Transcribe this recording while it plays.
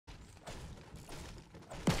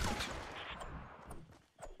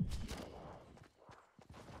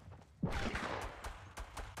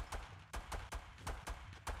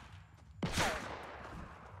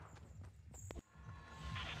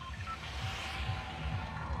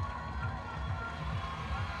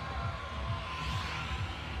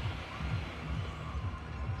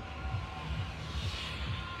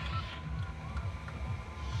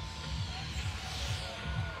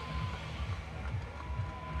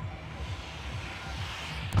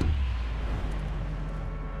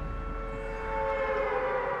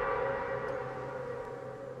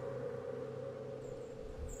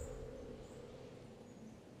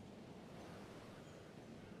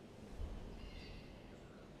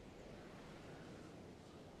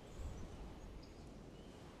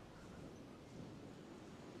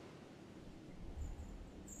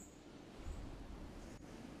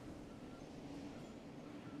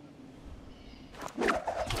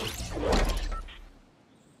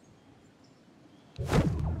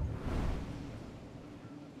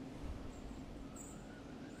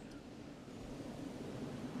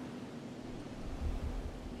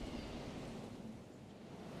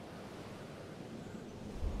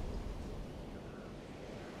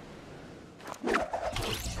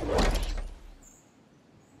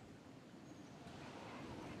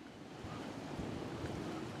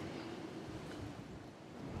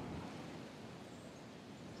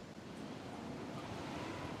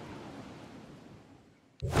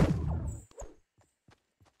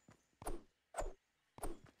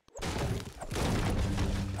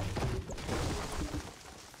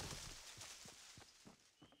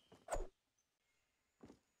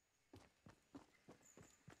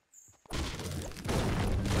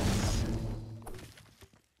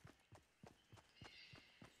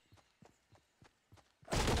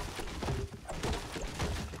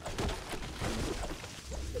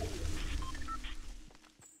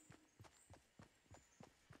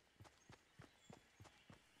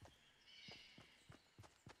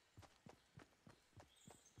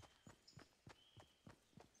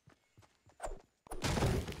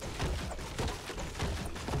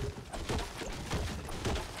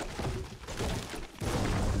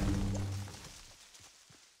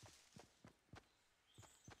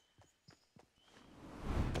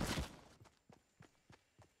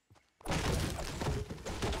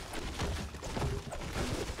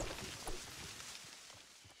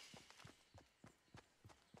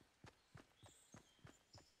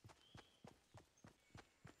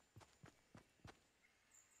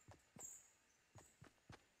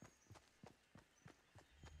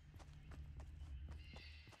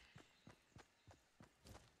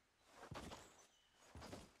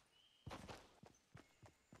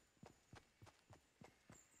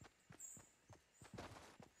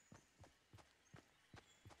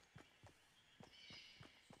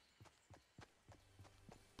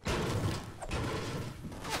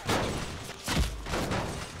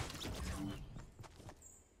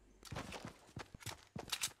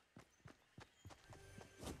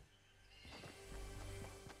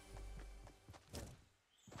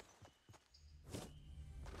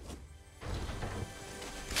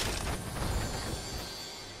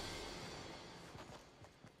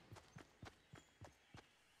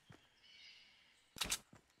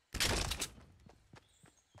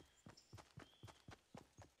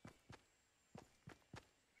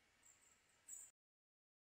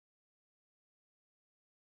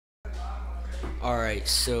Alright,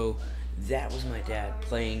 so that was my dad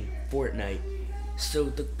playing Fortnite. So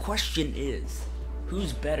the question is,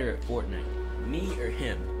 who's better at Fortnite, me or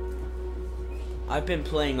him? I've been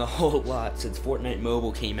playing a whole lot since Fortnite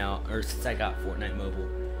Mobile came out, or since I got Fortnite Mobile.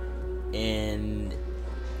 And,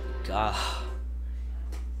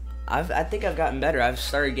 I think I've gotten better. I've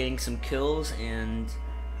started getting some kills, and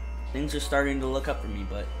things are starting to look up for me,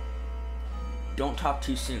 but don't talk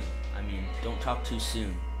too soon. Don't talk too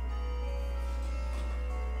soon.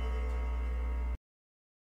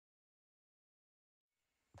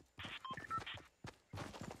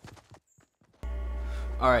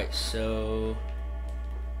 Alright, so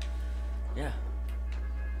yeah.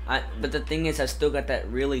 But the thing is, I still got that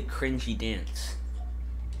really cringy dance.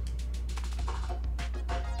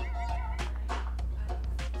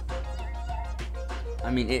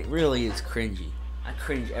 It really is cringy. I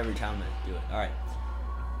cringe every time I do it. Alright.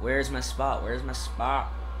 Where's my spot? Where's my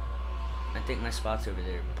spot? I think my spot's over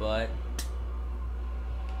there, but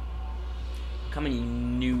come on, you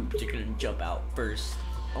noobs, you're gonna jump out first.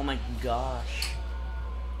 Oh my gosh.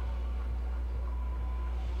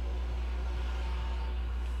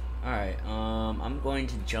 Alright, I'm going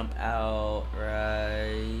to jump out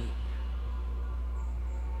right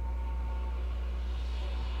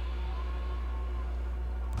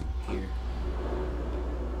here.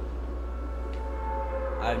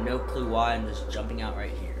 I have no clue why, I'm just jumping out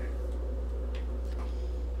right here.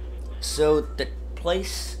 So the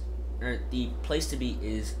place to be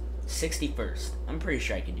is 61st. I'm pretty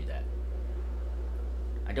sure I can do that.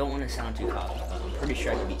 I don't want to sound too cocky, but I'm pretty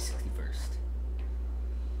sure I can beat 61st.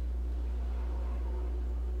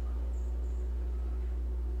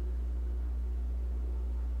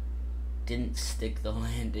 Didn't stick the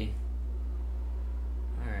landing.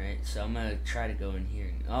 Alright, so I'm gonna try to go in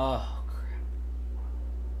here. Oh crap.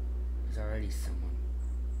 There's already someone.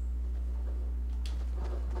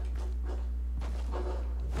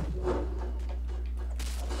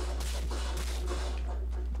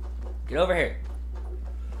 Get over here.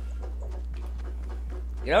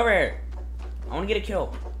 Get over here. I wanna get a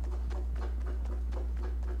kill.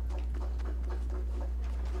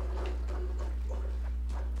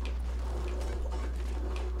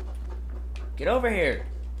 Get over here.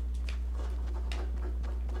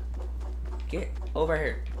 Get over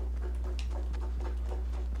here.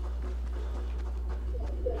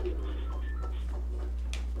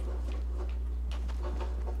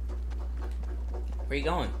 Where you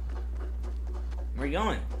going? Where you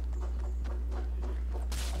going?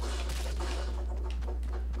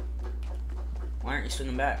 Why aren't you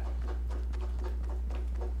swinging back?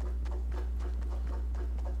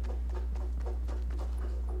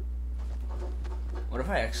 What if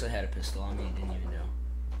I actually had a pistol on me and didn't even know?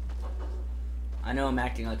 I know I'm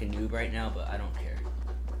acting like a noob right now, but I don't care.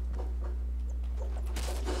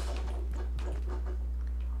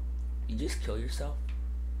 You just kill yourself?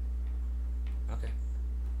 Okay.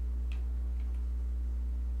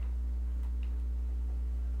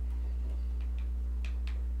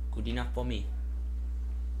 Good enough for me.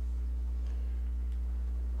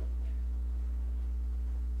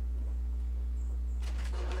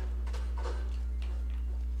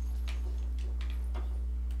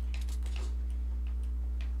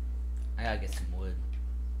 I gotta get some wood.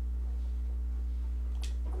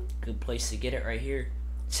 Good place to get it right here.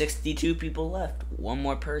 62 people left. One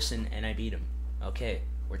more person and I beat him. Okay,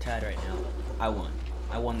 we're tied right now. I won.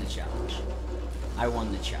 I won the challenge. I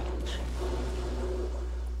won the challenge.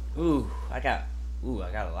 I got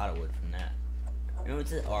a lot of wood from that. You know,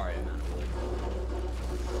 it's an alright amount of wood.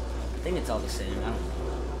 I think it's all the same. I don't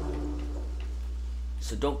know.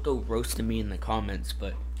 So don't go roasting me in the comments,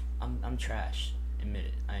 but I'm trash. Admit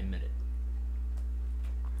it. I admit it.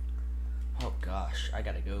 Oh gosh, I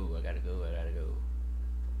gotta go.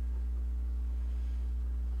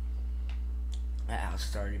 That house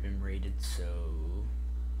has already been raided, so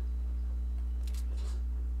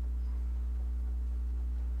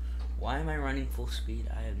why am I running full speed?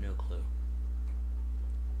 I have no clue.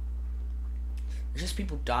 There's just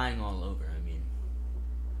people dying all over.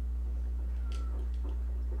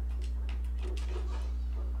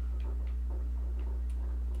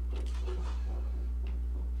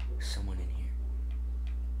 Someone in here.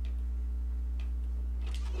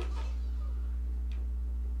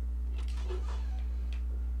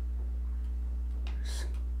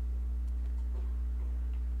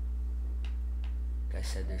 Like I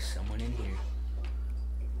said, there's someone in here.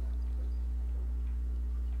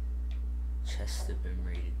 Chests have been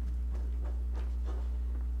raided.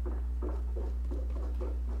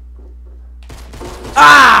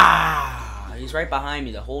 Ah! He's right behind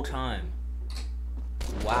me the whole time.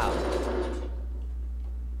 Wow.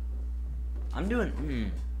 I'm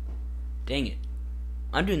doing, dang it.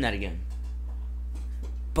 I'm doing that again.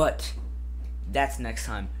 But that's next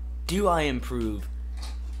time. Do I improve?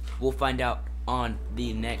 We'll find out on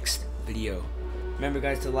the next video. Remember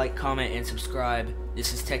guys to like, comment, and subscribe.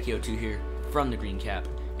 This is Tekio2 here from the Green Cap.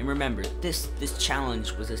 And remember, this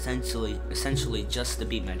challenge was essentially just to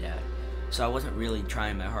beat my dad. So I wasn't really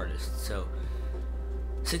trying my hardest. So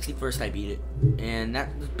 61st I beat it. And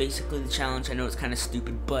that was basically the challenge. I know it's kind of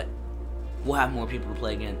stupid, but we'll have more people to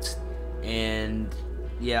play against. And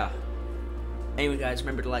yeah. Anyway guys,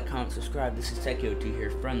 remember to like, comment, subscribe. This is Tekio2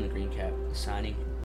 here from the Green Cap, signing